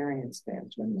experience.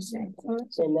 That's what I'm saying.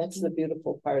 And that's the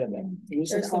beautiful part of it. And he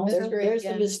said, There's the also, mystery. There's the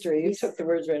again. mystery. You took the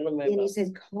words right out of my and he mouth.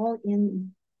 said, call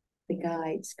in the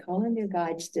guides, call in their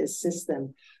guides to assist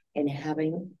them in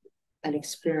having an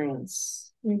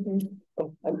experience.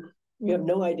 Oh, you have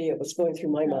no idea what's going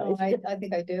through my No, mind. I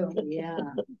think I do. Yeah,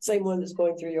 Same one that's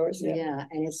going through yours. yeah,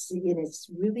 and it's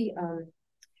really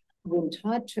when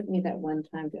Todd took me that one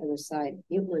time to the other side,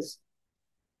 it was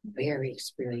very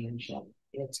experiential.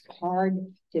 It's hard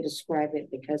to describe it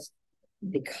because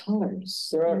the colors.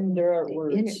 There are in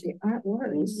words. it, there aren't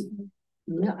words.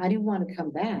 No, I didn't want to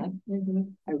come back.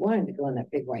 I wanted to go in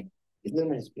that big white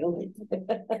luminous building.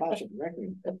 Caution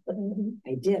record.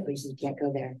 I did, but he said, you can't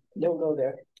go there. Don't go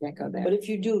there. Can't go there. But if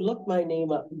you do, look my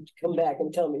name up and come back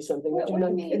and tell me something. What But do you're you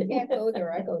not mean? You kidding. can't go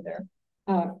there, I go there.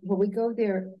 Well, we go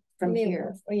there from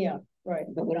here, Oh, yeah, right.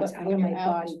 but when I was But out when of my you're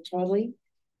out- body totally,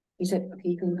 he said, okay,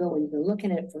 you can go and you can look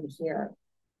at it from here.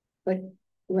 But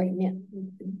right now,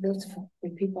 those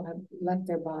when people have left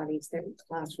their bodies, their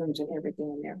classrooms and everything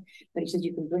in there. But he said,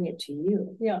 you can bring it to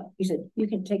you. Yeah, He said, you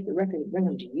can take the record and bring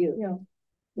them to you. Yeah.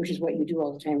 Which is what you do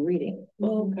all the time reading.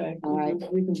 Oh, okay. All right,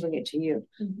 we can bring it to you.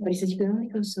 But he says, you can only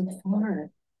go so far.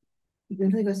 You can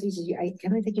only go, he says, I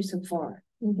can only take you so far.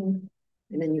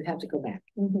 And then you have to go back.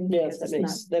 Yes, that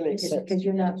makes sense. Because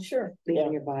you're not sure. leaving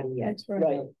Yeah. your body yet. That's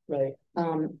right. Right.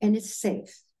 And it's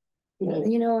safe. Yeah.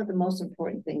 You know, the most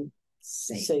important thing,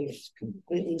 safe. Safe. It's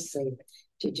completely safe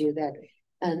to do that.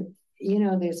 And, you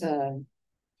know, there's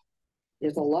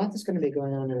a lot that's going to be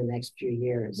going on in the next few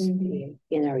years in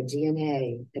our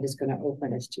DNA that is going to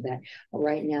open us to that.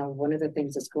 Right now, one of the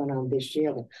things that's going on this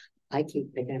year that I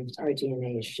keep picking up is our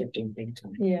DNA is shifting big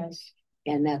time. Yes.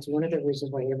 And that's one of the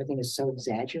reasons why everything is so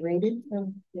exaggerated.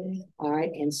 All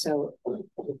right. And so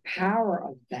the power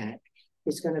of that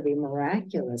is going to be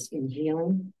miraculous in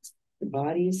healing the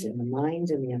bodies and the minds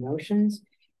and the emotions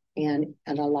and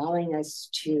allowing us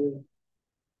to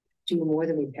do more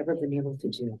than we've ever been able to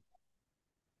do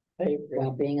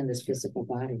while being in this physical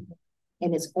body.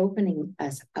 And it's opening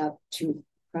us up to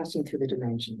crossing through the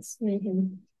dimensions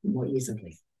more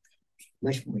easily,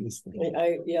 much more easily.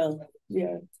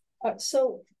 Yeah.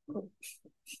 So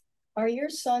are your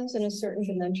sons in a certain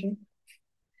dimension?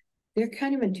 They're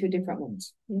kind of in two different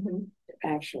ones,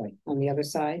 actually, on the other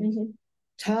side.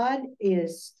 Todd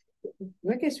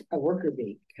Rick is a worker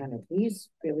bee, kind of. He's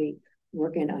really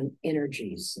working on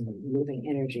energies and moving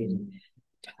energies.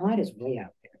 Todd is way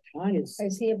out there. Todd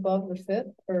is he above the fifth,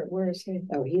 or where is he?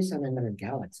 Oh, he's on another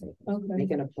galaxy. Okay.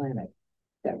 Making a planet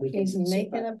that we can He's see.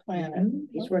 making a planet.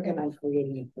 He's Okay. working on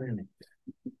creating a planet.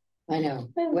 I know.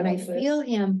 When I love this. feel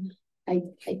him,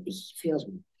 he feels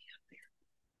me.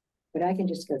 But I can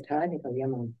just go Todd and go, yeah,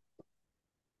 Mom.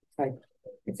 It's like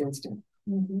it's instant,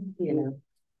 you know.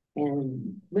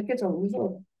 And look at a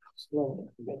little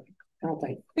slow. I was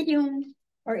like,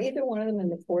 Are either one of them in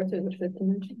the fourth or the fifth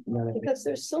dimension? no. Because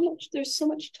there's so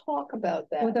much talk about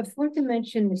that. Well, the fourth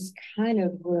dimension is kind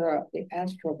of where the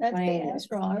astral That's the plane is.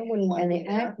 astral. I wouldn't want And to be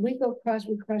there.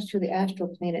 we cross to the astral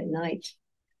plane at night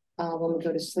when we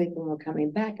go to sleep when we're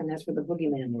coming back, and that's where the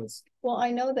boogeyman is. Well,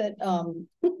 I know that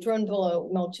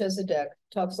Drunvalo Melchizedek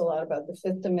talks a lot about the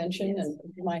fifth dimension, Yes. and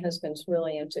my husband's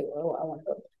really into, I want to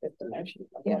go to the fifth dimension.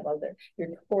 Yeah. I love that. You're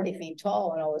 40 feet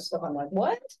tall and all this stuff. I'm like,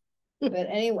 what? But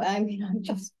anyway, I mean, I'm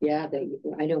just, Yeah,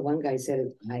 I know one guy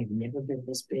said, I've never been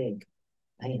this big.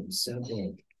 I am so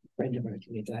big. A friend of ours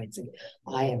who died said,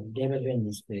 I have never been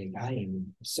this big. I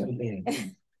am so big.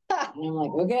 And I'm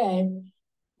like, okay,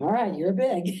 all right, you're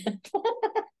big.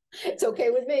 it's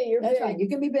okay with me. You're That's big. right, you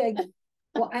can be big.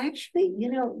 Well, actually, you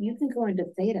know, you can go into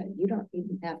theta. You don't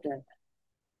even have to.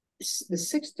 The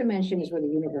sixth dimension is where the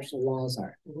universal laws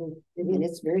are. And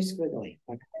it's very squiggly,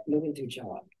 like moving through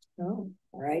jello. Oh,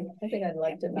 All right. I think I'd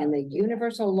like to know. And the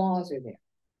universal laws are there.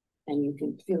 And you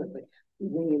can feel it. But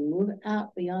when you move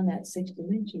out beyond that sixth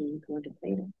dimension, you go into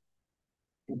theta.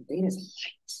 And theta's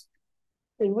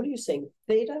light. And what are you saying?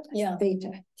 Theta? Yeah.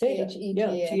 Theta. Theta.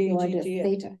 Theta. Yeah. You go into Theta.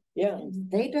 theta. Yeah. And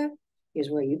theta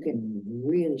is where you can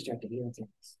really start to heal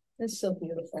things. It's so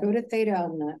beautiful. Go to theta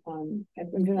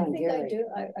I've been doing I on think I Gary. do.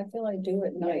 I feel I do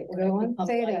at night. when Go I on become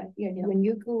theta. light. Yeah, when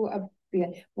you go up,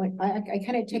 when I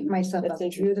kind of take myself That's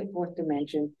up through the fourth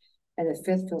dimension, and the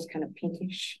fifth feels kind of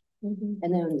pinkish, and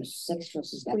then the sixth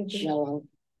feels is that Squeaky. jello,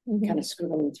 kind of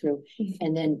scribbling through,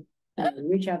 and then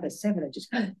reach out the seven. It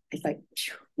just it's like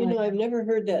You know, I've never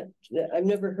heard that. I've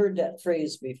never heard that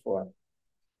phrase before.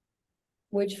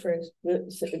 Which phrase?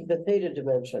 The theta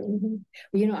dimension.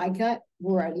 you know, I got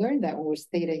where I learned that one was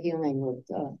theta healing with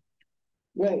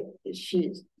Right.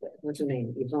 She's, what's her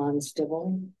name? Yvonne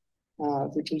Stibble,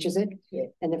 who teaches it. Yeah.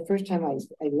 And the first time I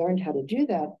learned how to do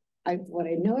that, what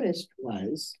I noticed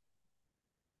was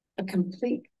a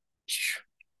complete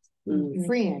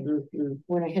freeing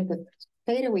when I hit the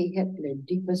theta. We hit the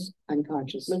deepest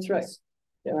unconscious. That's right.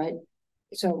 Yeah. Right.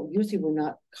 So usually we're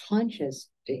not conscious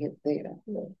to hit theta,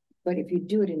 but if you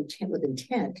do it with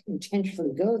intent,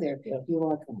 intentionally go there, you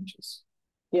are conscious.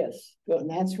 Yes, and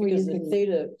that's where because you can,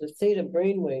 the theta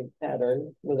brainwave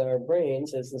pattern with our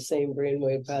brains is the same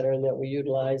brainwave pattern that we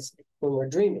utilize when we're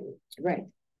dreaming. Right.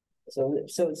 So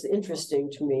it's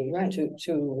interesting to me, right,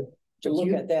 to look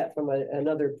at that from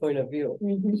another point of view.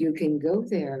 You can go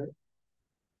there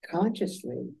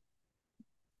consciously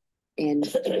and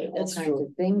all kinds of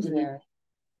things there,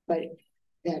 but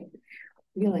that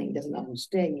feeling doesn't always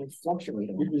stay. You fluctuate.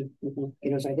 You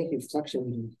know, so I think you fluctuate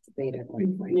in theta quite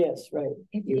right. Yes, right.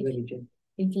 You really do.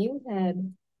 If you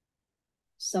had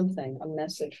a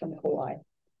message from Kauai,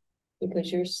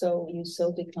 because you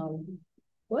so become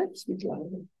what? Speak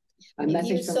louder.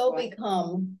 You so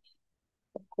become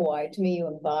Kauai. To me, you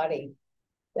embody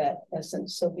that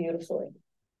essence so beautifully.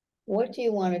 What do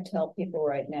you want to tell people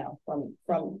right now from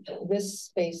this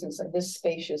space and this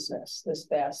spaciousness, this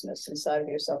vastness inside of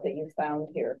yourself that you found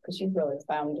here? Because you've really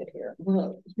found it here.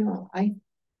 Well, you know,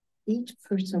 each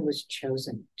person was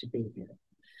chosen to be here.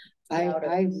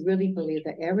 I really believe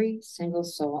that every single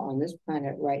soul on this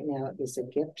planet right now is a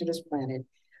gift to this planet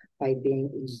by being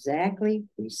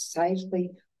precisely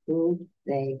who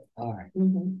they are.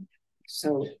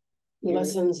 So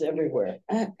lessons everywhere.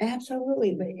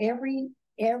 Absolutely, but every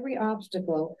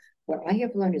obstacle, what I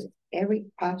have learned is every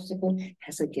obstacle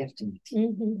has a gift in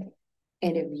it.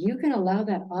 And if you can allow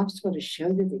that obstacle to show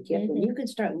you the gift, and you can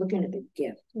start looking at the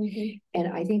gift. And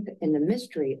I think that in the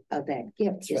mystery of that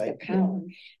gift is the power.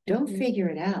 Don't figure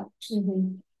it out.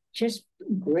 Just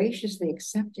graciously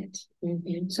accept it.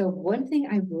 So one thing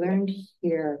I've learned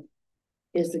here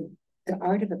is the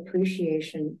art of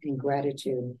appreciation and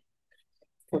gratitude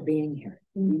for being here.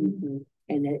 And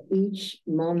that each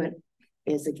moment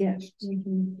is a gift.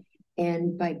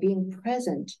 And by being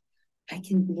present, I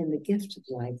can be in the gift of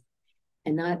life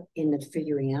and not in the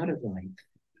figuring out of life,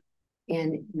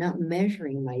 and not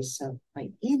measuring myself by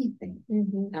anything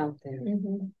out there.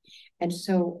 And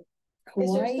so Kauai,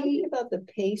 is there something about the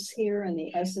pace here and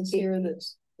the essence here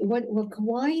that's what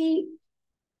Kauai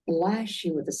blasts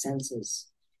you with the senses,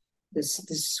 the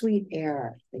sweet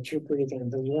air that you're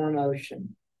breathing, the warm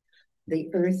ocean, the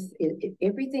earth,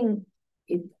 everything,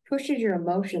 it pushes your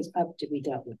emotions up to be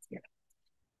dealt with here.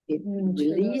 It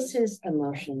releases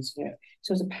emotions here.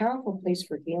 So it's a powerful place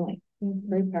for healing,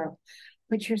 very powerful.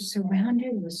 But you're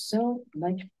surrounded with so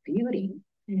much beauty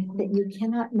that you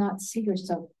cannot not see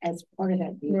yourself as part of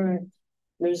that beauty. Right.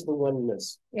 There's the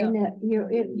oneness. And you're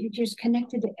just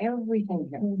connected to everything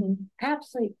here.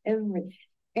 Absolutely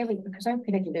everything, because I'm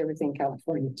connected to everything in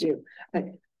California too. But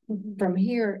from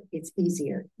here, it's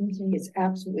easier. It's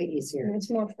absolutely easier. It's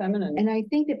more feminine. And I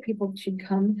think that people should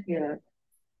come here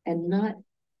and not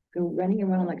go running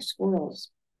around like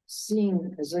squirrels,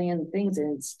 seeing a zillion things,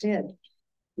 and instead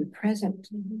be present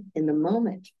in the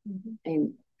moment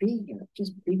and be here.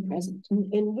 Just be present. And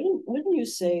wouldn't you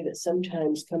say that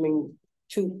sometimes coming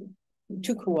to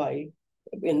Kauai,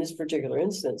 in this particular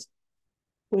instance,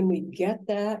 when we get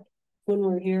that when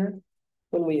we're here,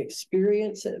 when we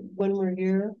experience it when we're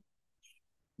here,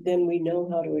 then we know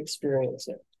how to experience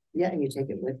it. Yeah, and you take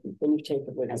it with you. And you take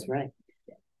it with you. That's right.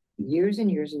 Years and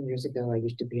years and years ago, I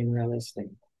used to be in real estate.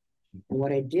 And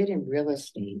what I did in real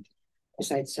estate,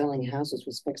 besides selling houses,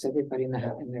 was fix everybody in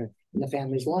the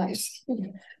family's lives.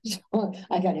 So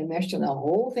I got enmeshed in the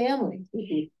whole family.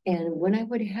 And when I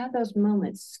would have those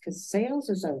moments, because sales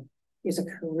is a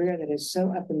career that is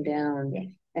so up and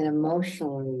down and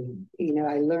emotionally, you know,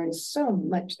 I learned so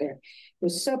much there. It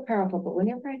was so powerful. But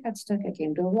whenever I got stuck, I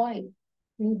came to Hawaii.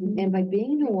 And by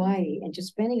being in Hawaii and just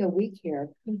spending a week here,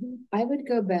 I would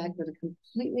go back with a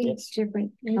completely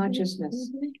different consciousness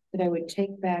that I would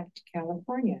take back to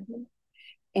California.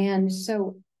 And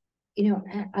so, you know,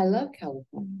 I love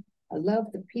California. I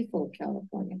love the people of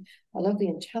California. I love the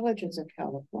intelligence of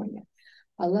California.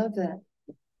 I love the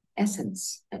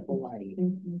essence of Hawaii.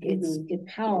 It's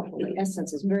powerful. The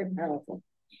essence is very powerful.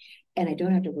 And I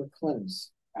don't have to wear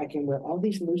clothes. I can wear all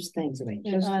these loose things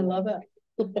that I love it.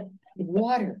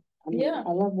 Water. I mean, I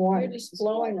love water. You're just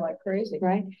flowing like crazy.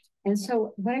 Right. And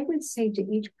so what I would say to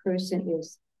each person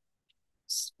is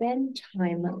spend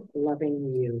time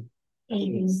loving you.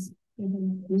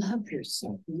 Love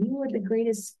yourself. You are the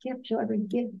greatest gift you'll ever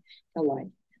give to life.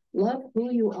 Love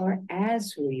who you are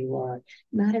as who you are,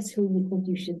 not as who you think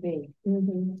you should be.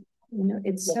 You know,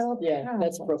 it's so Yeah,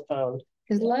 that's powerful. profound.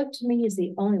 Because love to me is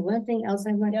the only one thing else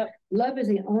I want. Yep. Love is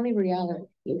the only reality.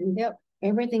 Yep.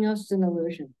 Everything else is an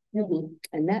illusion. Mhm.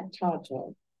 And that taught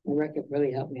Rick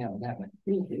really helped me out with that one.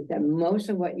 That most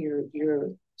of what you're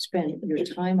spend your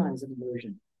time on is an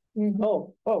illusion.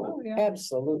 Oh, yeah.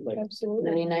 absolutely.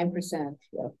 Absolutely. 99%.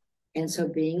 Yeah. And so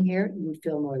being here, you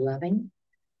feel more loving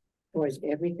towards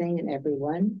everything and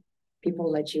everyone. People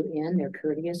let you in, they're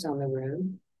courteous on the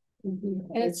road. And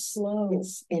it's slow.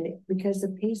 Because the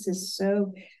pace is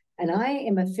so, and I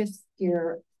am a 5th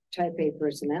year type A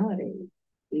personality,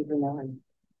 even though I'm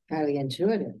highly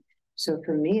intuitive. So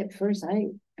for me at first,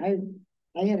 I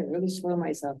had to really slow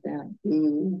myself down.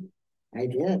 I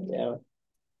did. Yeah.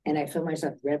 And I feel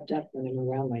myself revved up when I'm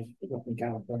around my people in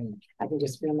California. I can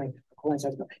just feel my horns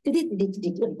go.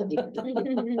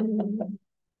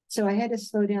 So I had to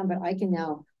slow down, but I can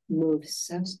now move.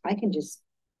 I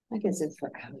can sit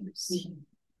for hours.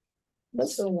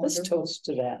 Let's toast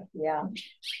to that. Yeah.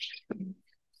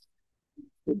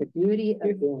 With the beauty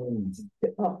of being.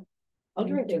 Oh, I'll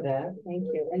drink to that. Thank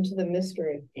you. And to the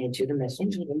mystery. Into the mystery.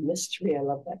 Into the mystery. I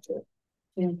love that too.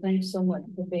 And thanks so much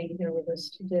for being here with us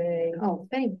today. Oh,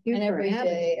 thank you. And for every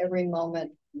having day, me. every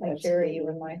moment, I carry you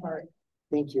in my heart.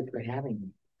 Thank you for having me.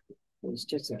 It was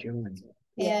just a joy.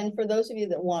 And for those of you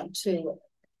that want to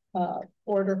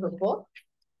order her book,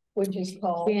 which is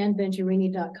called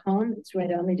VenTurini.com. It's right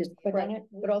on there. Just click on it.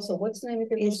 But also, what's the name of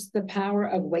your book? It's The Power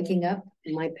of Waking Up,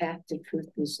 My Path to Truth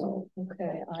and Soul.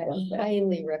 Okay, I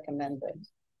highly recommend it.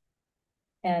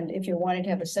 And if you're wanting to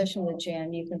have a session with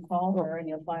Jan, you can call her and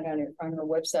you'll find out on her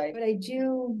website. But I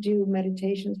do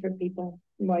meditations for people.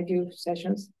 I do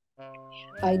sessions.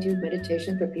 I do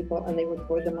meditation for people and they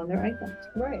record them on their iPhones.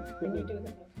 Right. And you do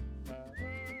that.